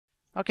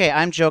Okay,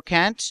 I'm Joe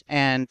Kent,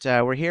 and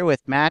we're here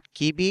with Matt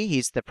Kibbe.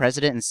 He's the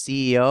president and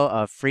CEO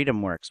of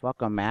FreedomWorks.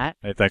 Welcome, Matt.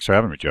 Hey, thanks for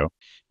having me, Joe.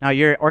 Now,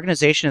 your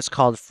organization is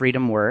called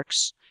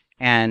FreedomWorks,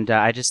 and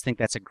I just think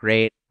that's a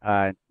great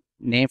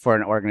name for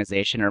an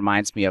organization. It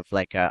reminds me of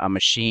like a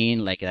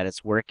machine, like that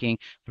it's working,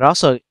 but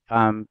also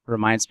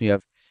reminds me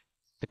of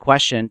the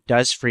question,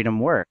 does freedom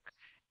work?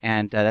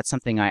 And that's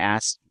something I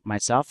ask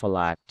myself a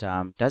lot.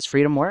 Does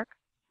freedom work?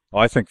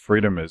 Well, I think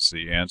freedom is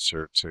the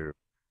answer to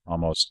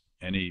almost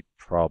any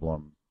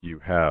problem you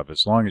have,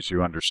 as long as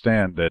you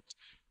understand that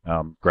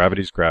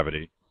gravity's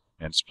gravity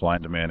and supply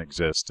and demand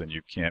exist, and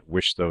you can't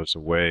wish those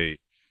away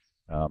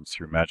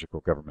through magical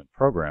government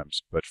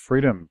programs. But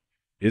freedom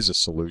is a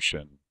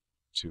solution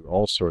to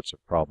all sorts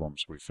of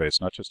problems we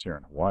face, not just here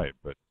in Hawaii,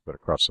 but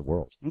across the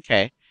world.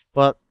 Okay.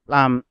 Well,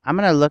 I'm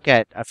going to look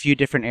at a few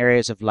different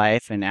areas of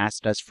life and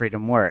ask, does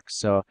freedom work?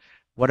 So,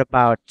 what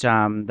about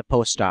the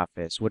post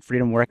office? Would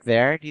freedom work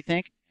there, do you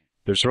think?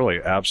 There's really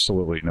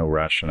absolutely no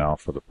rationale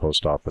for the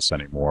post office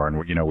anymore. And,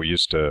 we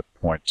used to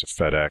point to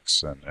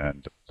FedEx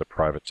and the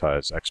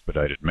privatized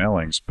expedited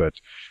mailings, but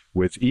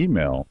with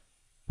email,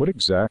 what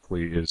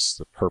exactly is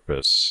the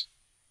purpose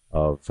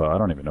of, I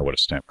don't even know what a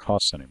stamp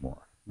costs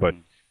anymore. But,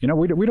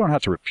 Mhm. we don't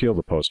have to repeal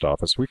the post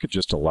office. We could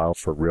just allow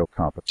for real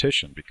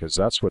competition, because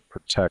that's what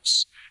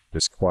protects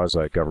this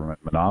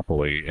quasi-government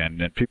monopoly.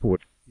 And then people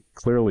would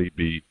clearly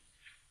be,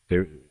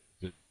 they,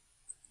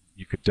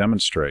 you could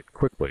demonstrate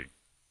quickly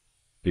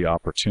the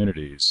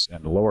opportunities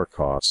and the lower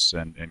costs,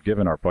 and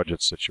given our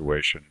budget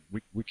situation,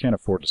 we can't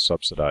afford to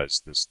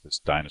subsidize this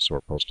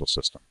dinosaur postal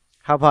system.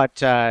 How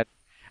about, I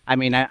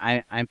mean,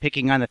 I'm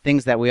picking on the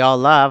things that we all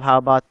love. How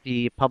about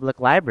the public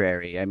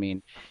library? I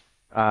mean,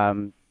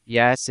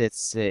 yes,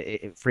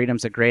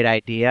 freedom's a great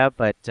idea,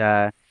 but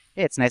hey,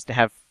 it's nice to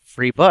have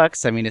free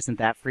books. I mean, isn't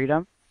that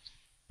freedom?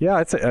 Yeah,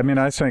 I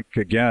think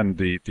again,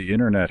 the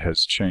internet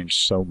has changed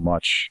so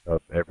much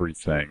of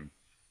everything.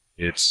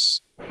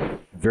 It's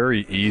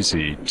very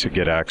easy to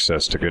get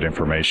access to good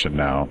information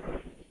now,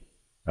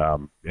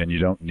 and you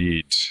don't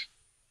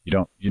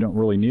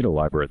really need a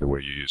library the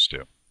way you used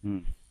to.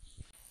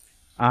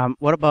 Hmm.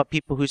 What about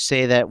people who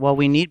say that, well,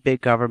 we need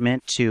big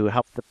government to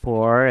help the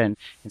poor, and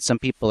some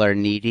people are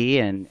needy,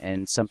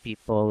 and some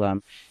people,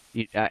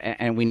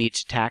 and we need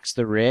to tax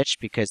the rich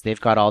because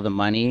they've got all the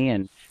money.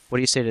 And what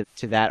do you say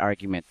to that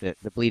argument,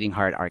 the bleeding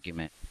heart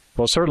argument?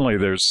 Well, certainly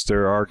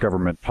there are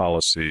government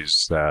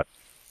policies that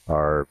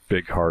are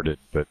big-hearted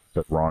but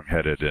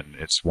wrong-headed, and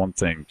it's one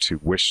thing to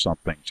wish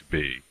something to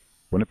be.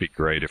 Wouldn't it be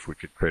great if we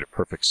could create a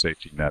perfect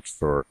safety net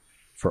for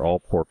all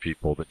poor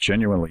people that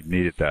genuinely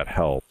needed that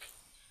help,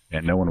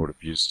 and no one would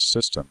abuse the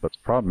system? But the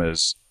problem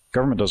is,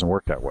 government doesn't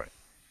work that way.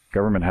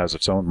 Government has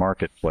its own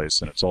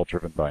marketplace, and it's all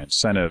driven by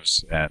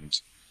incentives,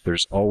 and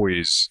there's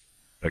always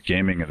a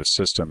gaming of the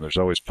system. There's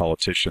always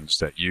politicians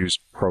that use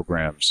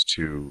programs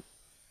to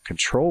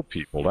control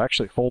people, to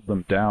actually hold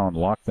them down,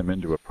 lock them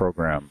into a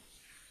program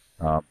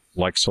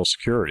like Social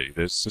Security.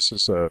 This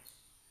is a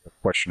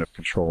question of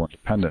control and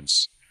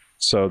dependence.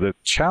 So the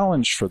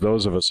challenge for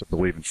those of us that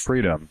believe in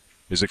freedom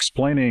is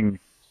explaining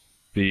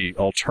the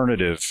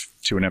alternative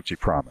to an empty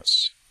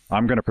promise.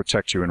 I'm going to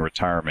protect you in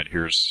retirement.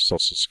 Here's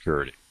Social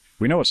Security.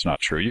 We know it's not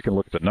true. You can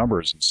look at the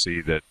numbers and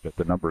see that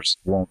the numbers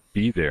won't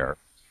be there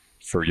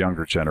for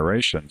younger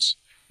generations.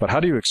 But how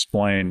do you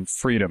explain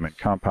freedom and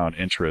compound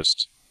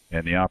interest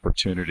and the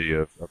opportunity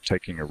of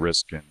taking a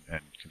risk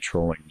and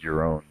controlling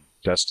your own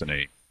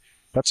destiny?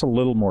 That's a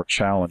little more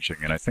challenging,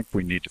 and I think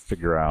we need to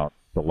figure out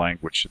the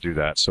language to do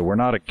that. So we're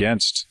not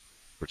against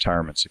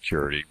retirement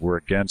security. We're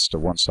against a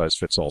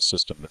one-size-fits-all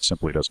system that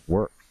simply doesn't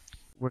work.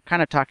 We're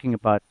kind of talking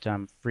about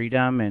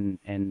freedom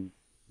and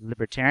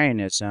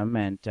libertarianism,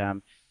 and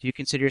do you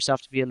consider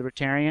yourself to be a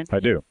libertarian? I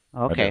do.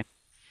 I do. Okay.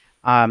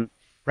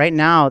 Right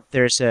now,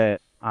 there's a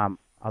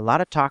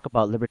lot of talk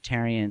about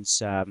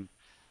libertarians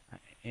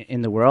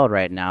in the world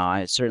right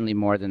now. Certainly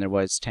more than there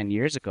was 10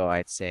 years ago,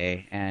 I'd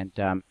say,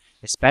 and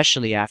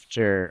especially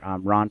after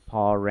Ron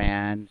Paul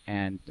ran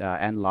and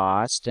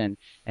lost, and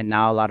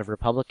now a lot of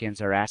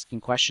Republicans are asking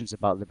questions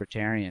about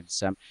libertarians.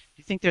 Do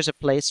you think there's a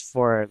place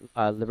for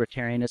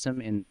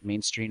libertarianism in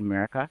mainstream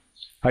America?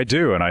 I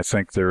do, and I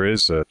think there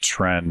is a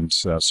trend,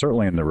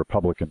 certainly in the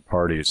Republican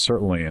Party,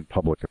 certainly in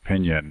public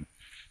opinion.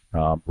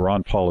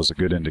 Ron Paul is a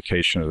good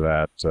indication of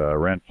that.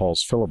 Rand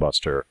Paul's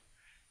filibuster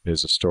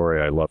is a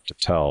story I love to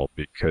tell,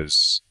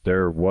 because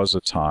there was a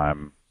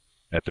time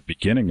at the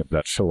beginning of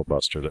that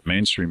filibuster that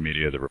mainstream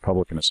media, the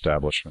Republican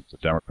establishment, the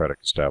Democratic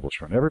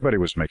establishment, everybody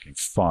was making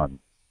fun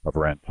of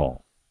Rand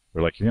Paul.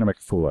 They're like, you're going to make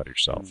a fool out of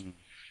yourself. Mm-hmm.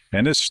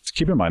 And this,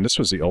 keep in mind, this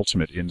was the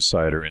ultimate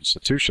insider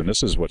institution.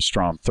 This is what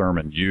Strom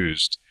Thurmond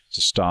used to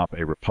stop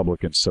a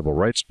Republican civil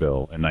rights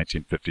bill in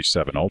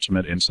 1957,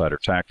 ultimate insider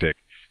tactic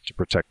to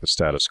protect the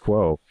status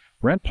quo.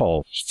 Rand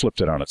Paul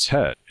flipped it on its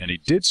head, and he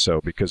did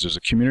so because there's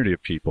a community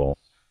of people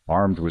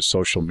armed with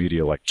social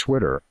media like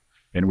Twitter,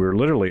 and we were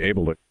literally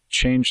able to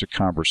change the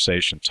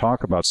conversation,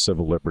 talk about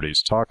civil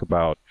liberties, talk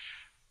about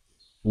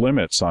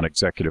limits on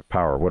executive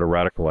power. What a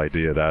radical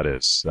idea that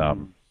is.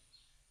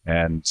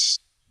 And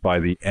by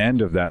the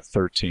end of that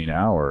 13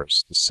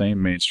 hours, the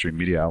same mainstream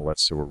media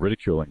outlets that were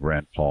ridiculing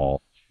Rand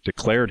Paul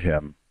declared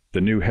him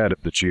the new head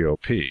of the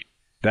GOP.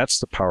 That's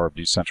the power of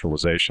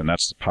decentralization.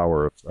 That's the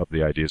power of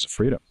the ideas of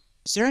freedom.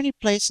 Is there any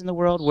place in the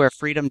world where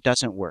freedom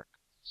doesn't work?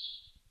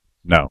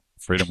 No,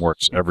 freedom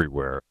works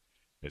everywhere.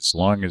 As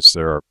long as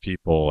there are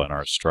people and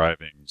our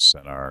strivings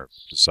and our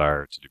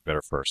desire to do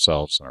better for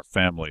ourselves and our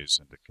families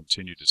and to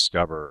continue to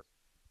discover,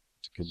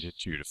 to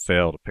continue to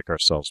fail, to pick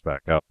ourselves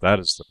back up, that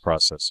is the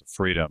process of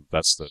freedom.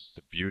 That's the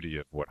beauty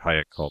of what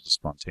Hayek called the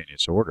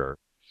spontaneous order.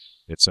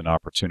 It's an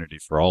opportunity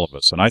for all of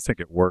us. And I think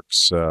it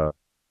works.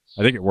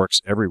 I think it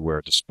works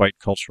everywhere, despite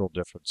cultural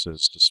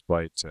differences,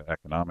 despite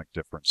economic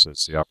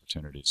differences. The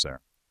opportunity is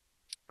there.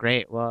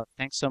 Great. Well,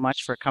 thanks so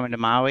much for coming to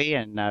Maui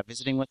and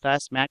visiting with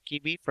us, Matt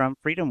Kibbe from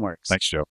FreedomWorks. Thanks, Joe.